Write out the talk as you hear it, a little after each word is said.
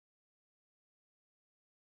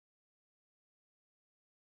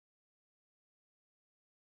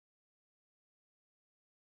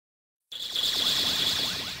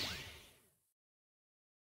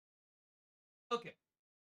Okay,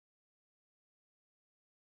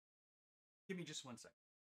 give me just one second.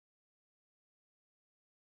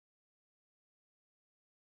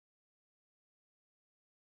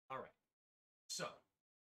 All right. So,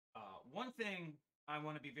 one thing I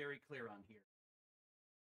want to be very clear on here.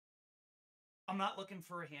 I'm not looking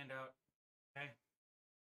for a handout. Okay.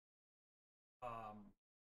 Um,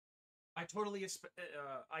 I totally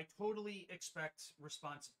expect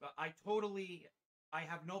response. I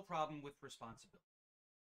have no problem with responsibility.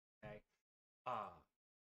 Okay. Uh,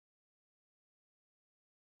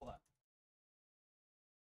 Hold on.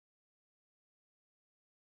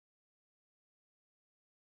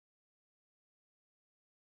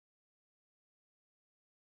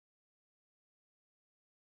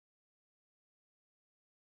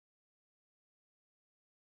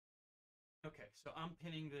 Okay, so I'm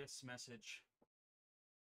pinning this message.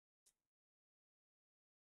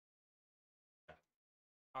 Okay.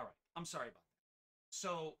 All right. I'm sorry about that.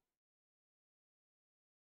 So,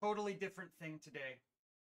 totally different thing today.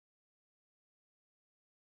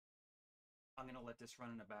 I'm gonna let this run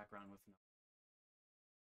in the background with no.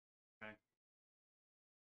 Okay.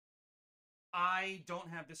 I don't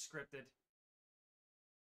have this scripted.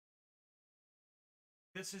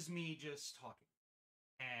 This is me just talking.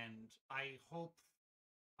 And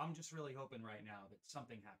I'm just really hoping right now that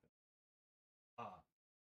something happens. Uh,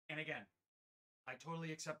 and again, I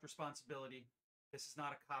totally accept responsibility. This is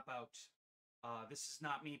not a cop out. This is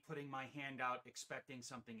not me putting my hand out expecting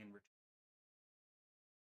something in return.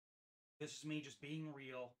 This is me just being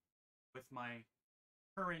real with my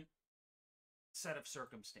current set of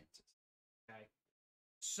circumstances. Okay.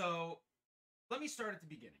 So let me start at the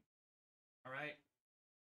beginning. All right.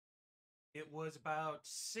 It was about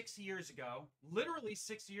 6 years ago, literally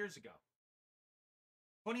 6 years ago,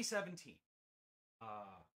 2017. Uh,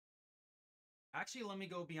 Actually, let me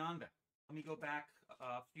go beyond that. Let me go back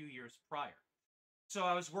a few years prior. So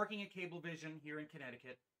I was working at Cablevision here in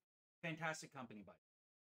Connecticut. Fantastic company, buddy.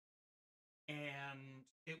 And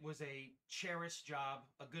it was a cherished job.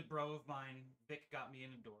 A good bro of mine, Vic, got me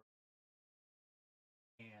in the door.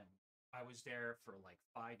 And I was there for like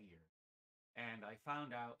 5 years. And I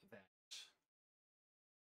found out that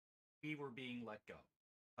we were being let go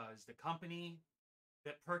because the company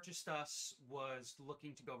that purchased us was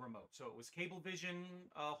looking to go remote. So it was Cablevision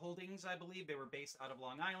Holdings, I believe. They were based out of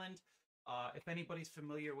Long Island. If anybody's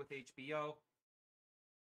familiar with HBO,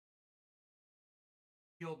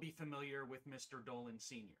 you'll be familiar with Mr. Dolan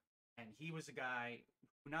Sr. And he was a guy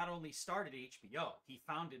who not only started HBO, he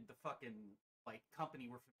founded the fucking like company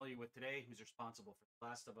we're familiar with today, who's responsible for The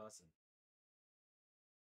Last of Us and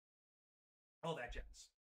all that jazz.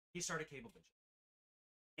 He started Cablevision.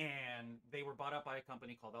 And they were bought up by a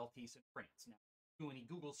company called Altice in France. Now, do any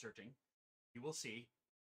Google searching, you will see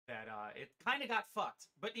that it kind of got fucked.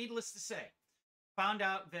 But needless to say, found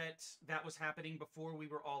out that that was happening before we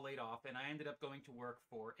were all laid off, and I ended up going to work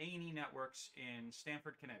for A&E Networks in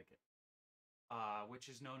Stamford, Connecticut, which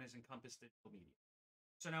is known as Encompass Digital Media.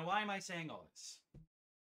 So now, why am I saying all this?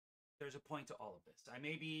 There's a point to all of this. I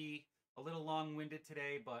may be a little long-winded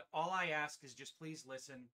today, but all I ask is just please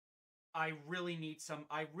listen. I really need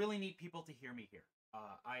people to hear me here.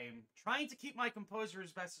 I am trying to keep my composure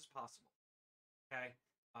as best as possible. Okay.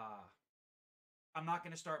 Uh, I'm not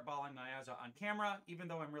going to start bawling my eyes out on camera, even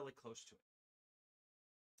though I'm really close to it.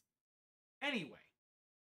 Anyway,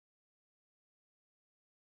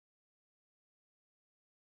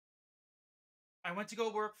 I went to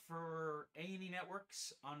go work for A&E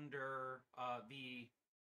Networks under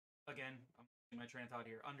again, I'm losing my train of thought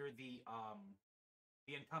here, under the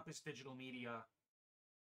Encompass Digital Media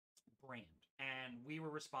brand. And we were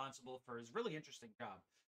responsible for his really interesting job.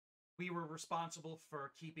 We were responsible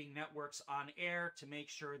for keeping networks on air to make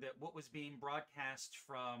sure that what was being broadcast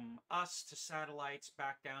from us to satellites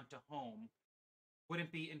back down to home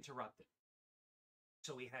wouldn't be interrupted.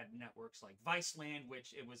 So we had networks like Viceland,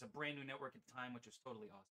 which it was a brand new network at the time, which was totally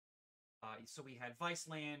awesome. So we had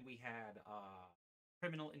Viceland, we had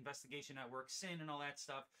Criminal Investigation Network, Sin, and all that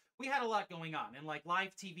stuff. We had a lot going on, and like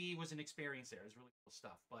live TV was an experience there. It was really cool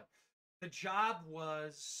stuff. But the job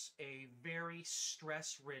was a very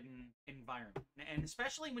stress-ridden environment, and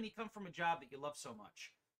especially when you come from a job that you love so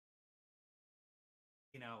much.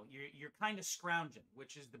 You know, you're kind of scrounging,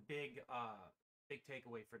 which is the big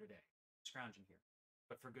takeaway for today. Scrounging here,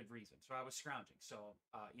 but for good reason. So I was scrounging. So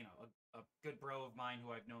a good bro of mine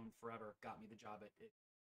who I've known forever got me the job at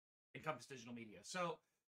Encompass Digital Media. So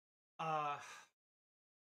uh,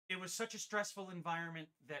 it was such a stressful environment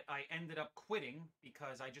that I ended up quitting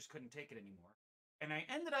because I just couldn't take it anymore. And I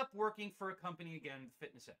ended up working for a company again,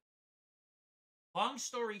 Fitness Ed. Long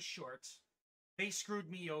story short, They screwed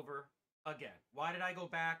me over again. Why did I go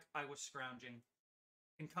back? I was scrounging.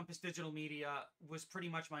 Encompass Digital Media was pretty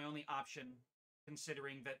much my only option,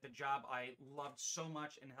 considering that the job I loved so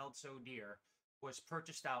much and held so dear was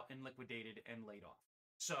purchased out and liquidated and laid off.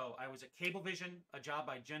 So I was at Cablevision, a job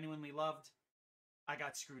I genuinely loved. I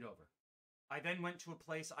got screwed over. I then went to a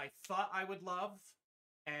place I thought I would love,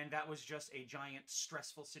 and that was just a giant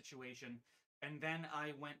stressful situation. And then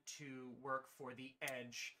I went to work for The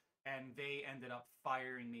Edge, and they ended up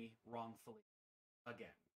firing me wrongfully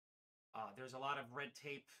again. There's a lot of red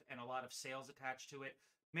tape and a lot of sales attached to it.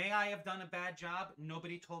 May I have done a bad job?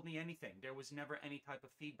 Nobody told me anything. There was never any type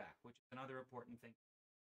of feedback, which is another important thing.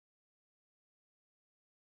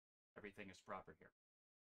 Everything is proper here.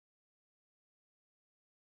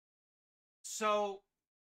 So,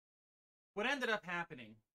 what ended up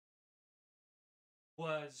happening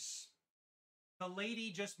was the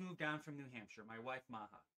lady just moved down from New Hampshire, my wife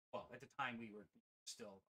Maha. Well, at the time we were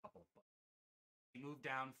still a couple, but she moved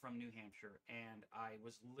down from New Hampshire, and I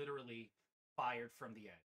was literally fired from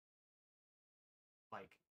The Edge.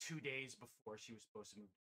 Like 2 days before she was supposed to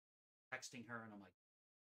move, texting her, and I'm like,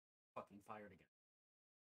 fucking fired again.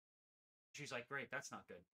 She's like, great, that's not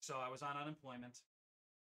good. So I was on unemployment,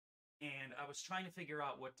 and I was trying to figure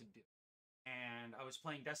out what to do. And I was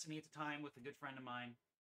playing Destiny at the time with a good friend of mine.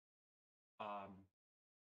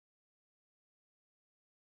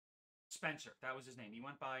 Spencer, that was his name. He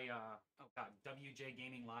went by WJ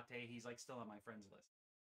Gaming Latte. He's like still on my friends list.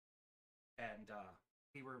 And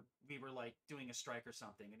we were like doing a strike or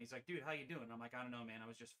something, and he's like, dude, how you doing? I'm like, I don't know, man, I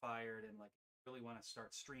was just fired, and like really want to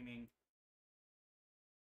start streaming,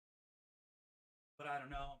 but I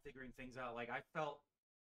don't know, I'm figuring things out. Like, I felt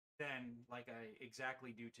then like I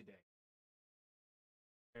exactly do today,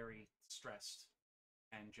 very stressed,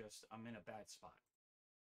 and just I'm in a bad spot,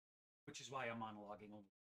 which is why I'm monologuing. I'm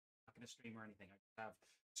not going to stream or anything. I just have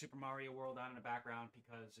Super Mario World on in the background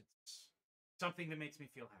because it's something that makes me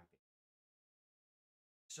feel happy.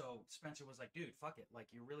 So Spencer was like, dude, fuck it. Like,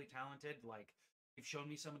 you're really talented. Like, you've shown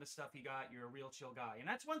me some of the stuff you got. You're a real chill guy. And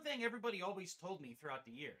that's one thing everybody always told me throughout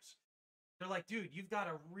the years. They're like, dude, you've got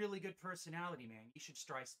a really good personality, man. You should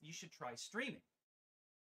try streaming.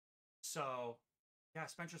 So yeah,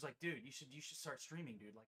 Spencer's like, dude, you should start streaming,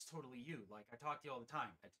 dude. Like, it's totally you. Like, I talk to you all the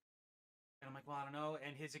time. And I'm like, well, I don't know.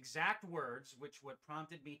 And his exact words, which what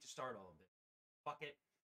prompted me to start all of this, fuck it,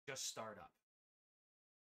 just start up.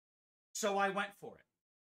 So I went for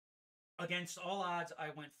it. Against all odds, I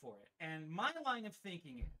went for it. And my line of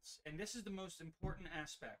thinking is, and this is the most important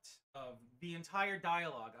aspect of the entire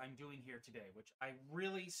dialogue I'm doing here today, which I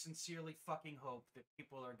really sincerely fucking hope that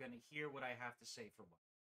people are going to hear what I have to say for once.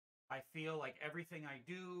 I feel like everything I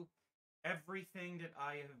do, everything that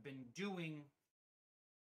I have been doing,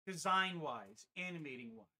 design-wise,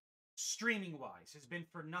 animating-wise, streaming-wise, has been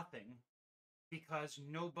for nothing because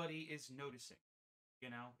nobody is noticing. You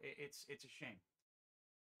know, it's a shame.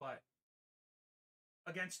 But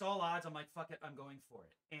against all odds, I'm like, fuck it, I'm going for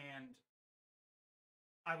it. And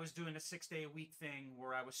I was doing a 6-day-a-week thing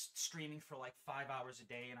where I was streaming for like 5 hours a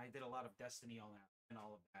day, and I did a lot of Destiny all that and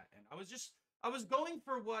all of that. And I was going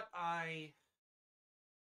for what I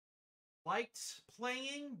liked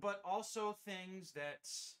playing, but also things that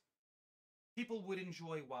people would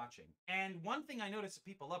enjoy watching. And one thing I noticed that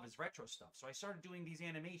people love is retro stuff. So I started doing these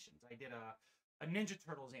animations. I did a Ninja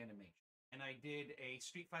Turtles animation, and I did a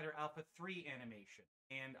Street Fighter Alpha 3 animation,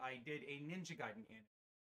 and I did a Ninja Gaiden animation,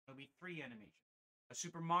 maybe 3 animation, a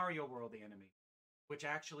Super Mario World animation, which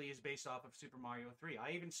actually is based off of Super Mario 3.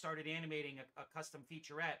 I even started animating a custom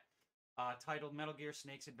featurette titled Metal Gear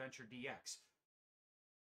Snake's Adventure DX.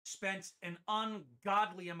 Spent an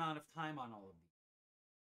ungodly amount of time on all of these,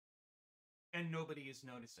 and nobody is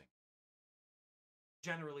noticing,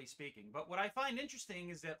 generally speaking. But what I find interesting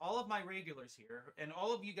is that all of my regulars here, and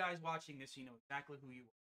all of you guys watching this, you know exactly who you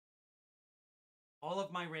are. All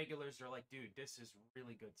of my regulars are like, dude, this is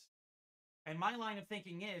really good stuff. And my line of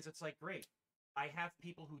thinking is, it's like, great. I have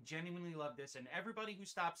people who genuinely love this, and everybody who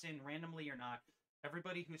stops in randomly or not,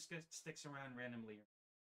 everybody who sticks around randomly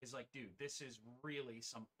is like, dude, this is really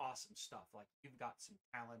some awesome stuff. Like, you've got some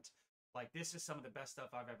talent. Like, this is some of the best stuff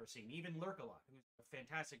I've ever seen. Even Lurkalot, who's a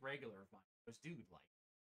fantastic regular of mine, goes, dude, like,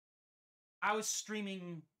 I was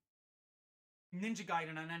streaming Ninja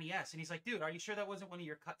Gaiden on NES, and he's like, dude, are you sure that wasn't one of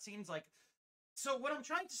your cutscenes? Like, so what I'm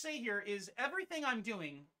trying to say here is everything I'm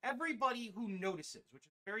doing, everybody who notices, which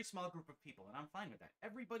is a very small group of people, and I'm fine with that,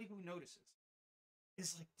 everybody who notices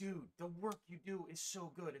is like, dude, the work you do is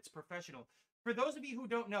so good. It's professional. For those of you who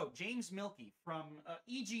don't know, James Milkey from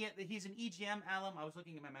EGM, he's an EGM alum. I was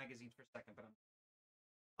looking at my magazines for a second, but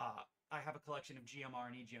I have a collection of GMR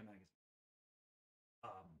and EGM magazines.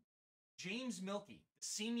 um, James Milkey,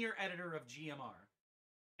 senior editor of GMR,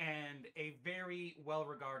 and a very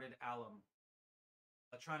well-regarded alum,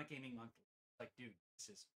 Electronic Gaming Monthly. Like, dude, this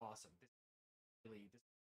is awesome. This is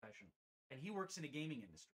professional. And he works in the gaming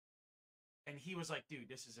industry. And he was like, dude,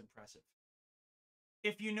 this is impressive.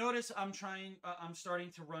 If you notice, I'm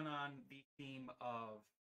starting to run on the theme of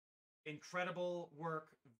incredible work,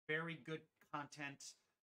 very good content,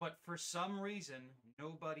 but for some reason,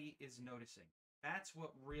 nobody is noticing. That's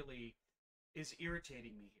what really is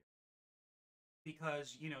irritating me here.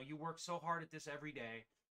 Because, you work so hard at this every day,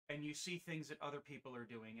 and you see things that other people are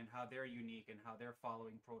doing and how they're unique and how they're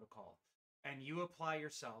following protocol. And you apply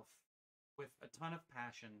yourself with a ton of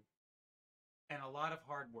passion and a lot of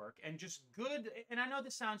hard work and just good, and I know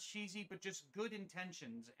this sounds cheesy, but just good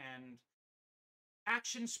intentions, and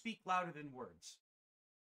actions speak louder than words.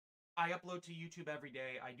 I upload to YouTube every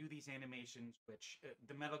day. I do these animations, which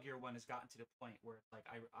the Metal Gear one has gotten to the point where like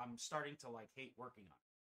I'm starting to like hate working on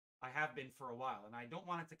it. I have been for a while, and I don't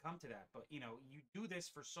want it to come to that. But you do this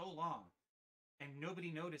for so long, and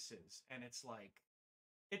nobody notices, and it's like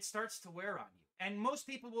it starts to wear on you. And most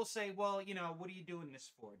people will say, "Well, what are you doing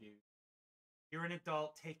this for, dude? You're an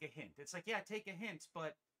adult. Take a hint." It's like, yeah, take a hint,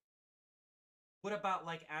 but what about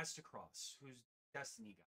like Astacross, who's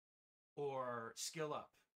Destiny guy, or Skill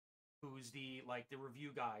Up, who's the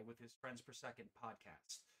review guy with his Friends Per Second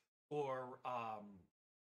podcast, or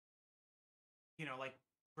like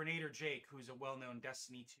Grenader Jake, who's a well-known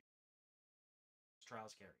Destiny 2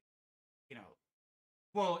 trials carry. You know,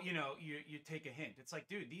 well, you take a hint. It's like,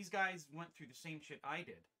 dude, these guys went through the same shit I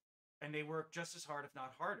did, and they worked just as hard, if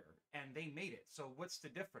not harder, and they made it. So what's the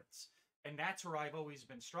difference? And that's where I've always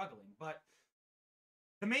been struggling. But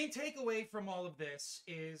the main takeaway from all of this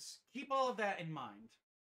is keep all of that in mind.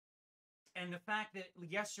 And the fact that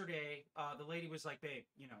yesterday, the lady was like, babe,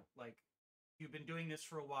 like, you've been doing this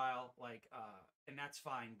for a while, like, and that's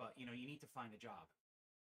fine, but, you need to find a job.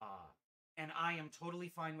 And I am totally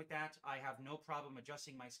fine with that. I have no problem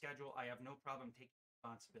adjusting my schedule. I have no problem taking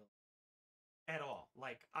responsibility at all.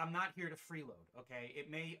 Like, I'm not here to freeload, okay? It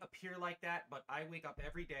may appear like that, but I wake up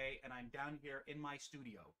every day and I'm down here in my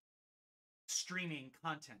studio streaming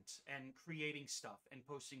content and creating stuff and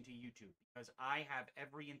posting to YouTube because I have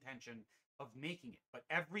every intention of making it. But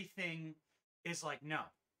everything is like, no.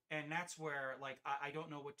 And that's where, like, I don't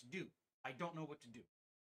know what to do. I don't know what to do.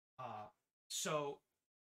 So,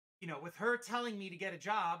 with her telling me to get a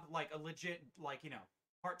job, like a legit, like,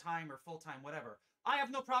 part-time or full-time, whatever, I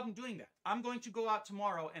have no problem doing that. I'm going to go out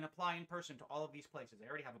tomorrow and apply in person to all of these places. I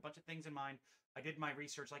already have a bunch of things in mind. I did my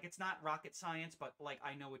research. Like, it's not rocket science, but, like,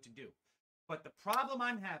 I know what to do. But the problem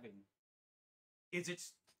I'm having is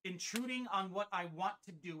it's intruding on what I want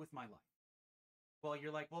to do with my life. Well,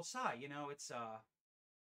 you're like, well, Sai, it's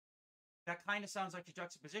that kind of sounds like a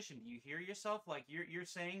juxtaposition. Do you hear yourself? Like you're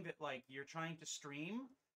saying that like you're trying to stream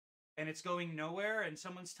and it's going nowhere and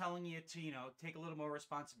someone's telling you to, take a little more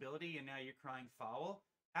responsibility and now you're crying foul?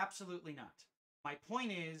 Absolutely not. My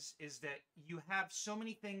point is that you have so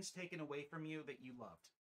many things taken away from you that you loved.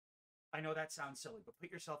 I know that sounds silly, but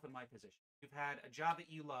put yourself in my position. You've had a job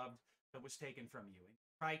that you loved that was taken from you, and you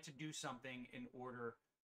tried to do something in order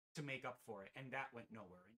to make up for it, and that went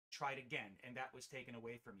nowhere. And you tried again, and that was taken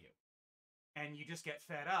away from you. And you just get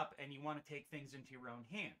fed up, and you want to take things into your own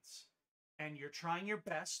hands. And you're trying your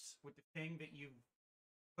best with the thing that you've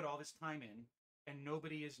put all this time in, and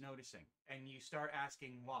nobody is noticing. And you start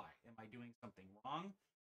asking, why? Am I doing something wrong?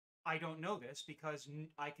 I don't know this because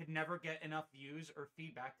I could never get enough views or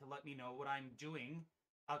feedback to let me know what I'm doing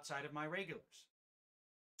outside of my regulars.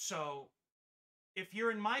 So if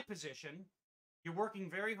you're in my position, you're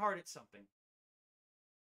working very hard at something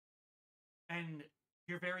and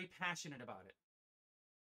you're very passionate about it.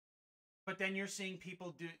 But then you're seeing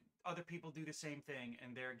other people do the same thing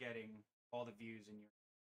and they're getting all the views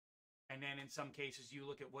and then in some cases you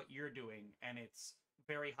look at what you're doing and it's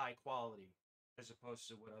very high quality as opposed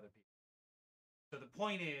to what other people. So the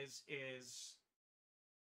point is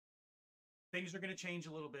things are going to change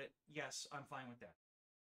a little bit. Yes, I'm fine with that.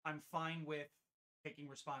 I'm fine with taking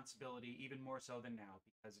responsibility even more so than now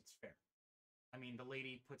because it's fair. I mean, the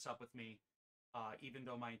lady puts up with me, even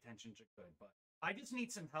though my intentions are good, but I just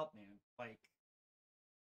need some help, man. Like,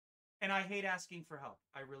 and I hate asking for help.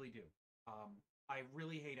 I really do. I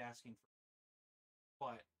really hate asking for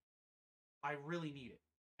help, but I really need it.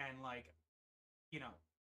 And like, you know,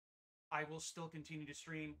 I will still continue to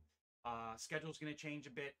stream. Schedule's going to change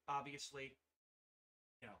a bit, obviously.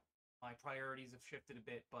 You know, my priorities have shifted a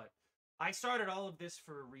bit, but I started all of this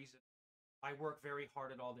for a reason. I work very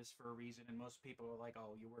hard at all this for a reason, and most people are like,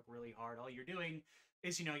 "Oh, you work really hard. All you're doing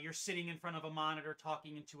is, you know, you're sitting in front of a monitor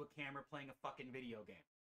talking into a camera playing a fucking video game.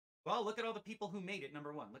 Well, look at all the people who made it.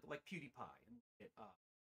 Number one, look at like PewDiePie and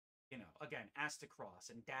you know, again, Astacross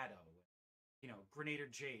and Dado, you know, Grenader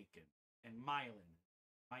Jake and Mylan.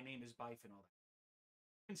 My name is Bife and all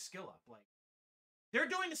that. And Skill Up, like they're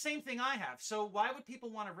doing the same thing I have. So why would people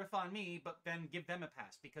want to riff on me, but then give them a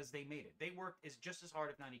pass because they made it? They work is just as hard,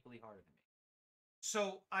 if not equally harder than me.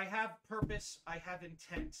 So I have purpose. I have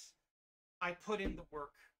intent. I put in the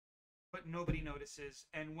work, but nobody notices.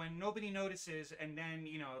 And when nobody notices, and then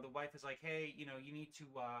you know the wife is like, "Hey, you know, you need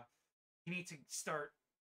to start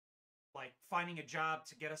like finding a job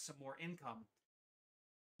to get us some more income."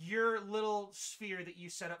 Your little sphere that you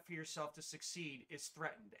set up for yourself to succeed is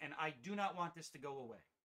threatened, and I do not want this to go away.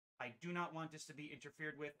 I do not want this to be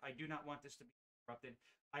interfered with. I do not want this to be interrupted.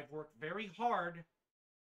 I've worked very hard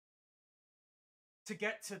to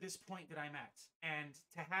get to this point that I'm at, and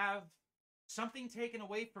to have something taken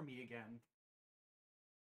away from me again,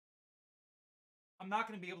 I'm not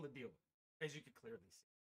going to be able to deal with it, as you could clearly see.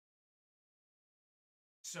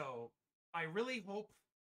 So I really hope,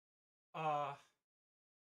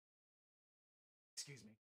 excuse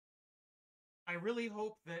me, I really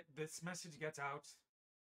hope that this message gets out.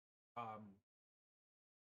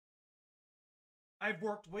 I've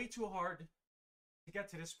worked way too hard to get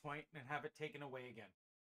to this point and have it taken away again.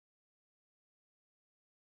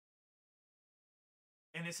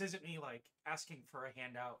 And this isn't me like asking for a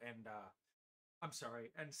handout and I'm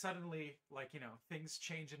sorry, and suddenly like, you know, things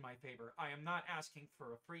change in my favor. I am not asking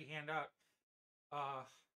for a free handout.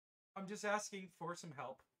 I'm just asking for some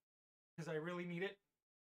help because I really need it.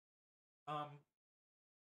 I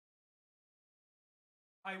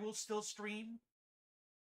will still stream.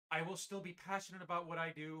 I will still be passionate about what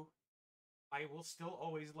I do. I will still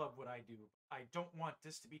always love what I do. I don't want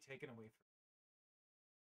this to be taken away from me.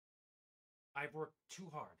 I've worked too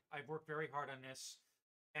hard. I've worked very hard on this,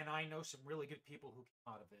 and I know some really good people who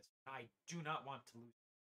came out of this. I do not want to lose.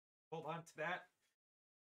 Hold on to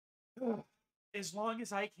that as long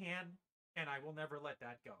as I can, and I will never let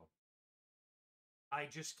that go. I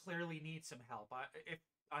just clearly need some help. If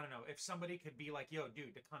I don't know, if somebody could be like, "Yo,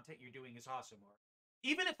 dude, the content you're doing is awesome," or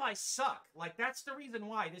even if I suck, like that's the reason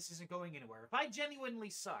why this isn't going anywhere. If I genuinely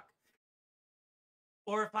suck,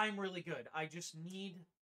 or if I'm really good, I just need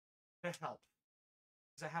the help.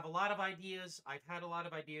 Because I have a lot of ideas. I've had a lot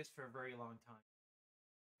of ideas for a very long time.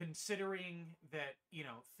 Considering that, you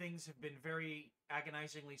know, things have been very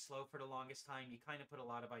agonizingly slow for the longest time, you kind of put a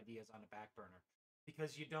lot of ideas on the back burner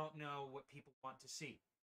because you don't know what people want to see.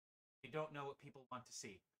 You don't know what people want to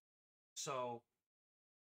see. So,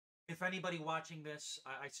 if anybody watching this,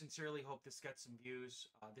 I sincerely hope this gets some views.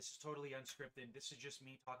 This is totally unscripted. This is just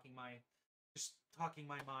me talking my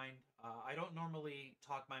mind. I don't normally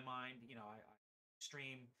talk my mind. You know, I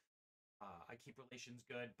stream. I keep relations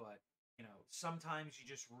good, but you know, sometimes you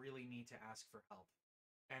just really need to ask for help,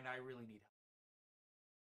 and I really need help.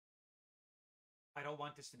 I don't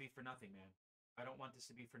want this to be for nothing, man. I don't want this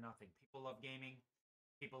to be for nothing. People love gaming.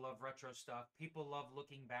 People love retro stuff. People love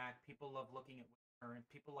looking back. People love looking at what's current.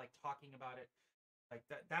 People like talking about it. Like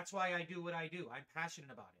that's why I do what I do. I'm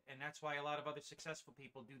passionate about it. And that's why a lot of other successful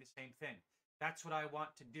people do the same thing. That's what I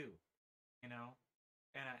want to do, you know?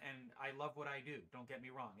 And I love what I do. Don't get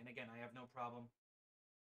me wrong. And again, I have no problem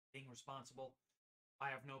being responsible. I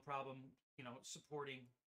have no problem, you know, supporting.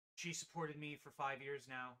 She supported me for 5 years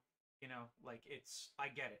now. You know, like I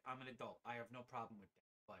get it. I'm an adult. I have no problem with that.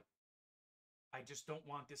 But I just don't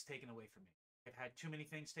want this taken away from me. I've had too many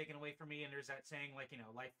things taken away from me, and there's that saying, like, you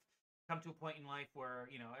know, life come to a point in life where,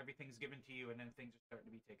 you know, everything's given to you and then things are starting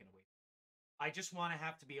to be taken away. I just want to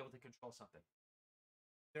have to be able to control something.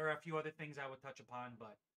 There are a few other things I would touch upon,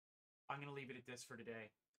 but I'm going to leave it at this for today.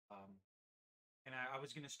 And I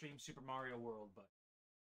was going to stream Super Mario World, but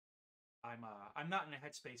I'm not in a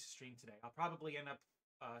headspace to stream today. I'll probably end up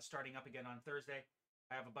starting up again on Thursday.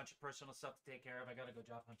 I have a bunch of personal stuff to take care of. I got to go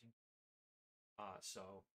job hunting.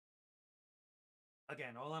 So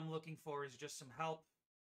again, all I'm looking for is just some help.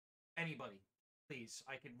 Anybody, please.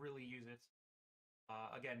 I could really use it.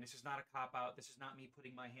 Again, this is not a cop out. This is not me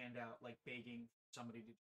putting my hand out like begging somebody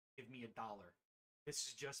to give me $1. This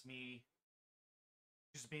is just me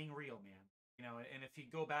just being real, man. You know, and if you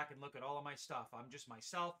go back and look at all of my stuff, I'm just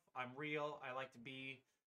myself. I'm real. I like to be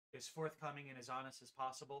as forthcoming and as honest as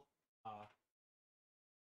possible.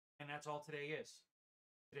 And that's all today is.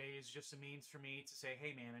 Today is just a means for me to say,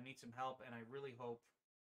 hey man, I need some help, and I really hope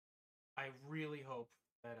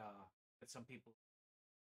that that some people.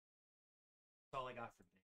 That's all I got for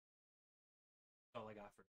today. That's all I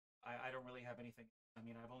got for today. I don't really have anything. I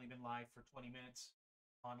mean, I've only been live for 20 minutes,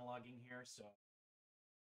 monologuing here, so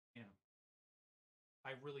you know,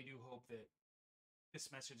 I really do hope that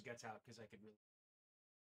this message gets out because I could really.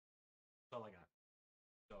 That's all I got.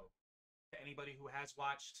 So, to anybody who has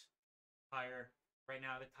watched Fire right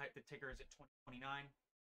now, the ticker is at 2029.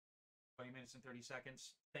 20 minutes and 30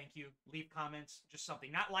 seconds. Thank you. Leave comments, just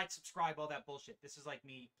something. Not like, subscribe, all that bullshit. This is like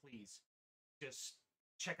me, please. Just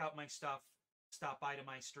check out my stuff. Stop by to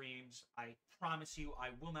my streams. I promise you, I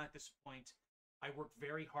will not disappoint. I work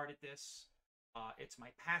very hard at this. It's my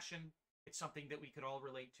passion. It's something that we could all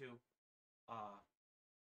relate to. Uh,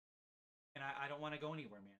 and I don't want to go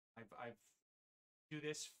anywhere, man. I've do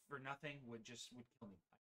this for nothing would kill me.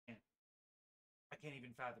 I can't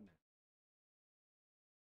even fathom that.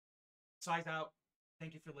 Size out.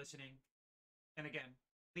 Thank you for listening. And again,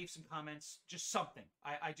 leave some comments, just something.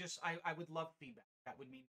 I would love feedback. That would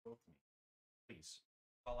mean the world to me. Please.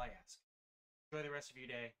 All I ask. Enjoy the rest of your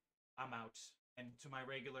day. I'm out. And to my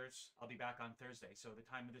regulars, I'll be back on Thursday. So the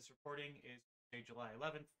time of this recording is July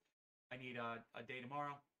 11th. I need a day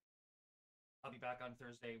tomorrow. I'll be back on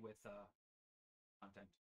Thursday with content.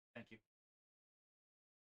 Thank you.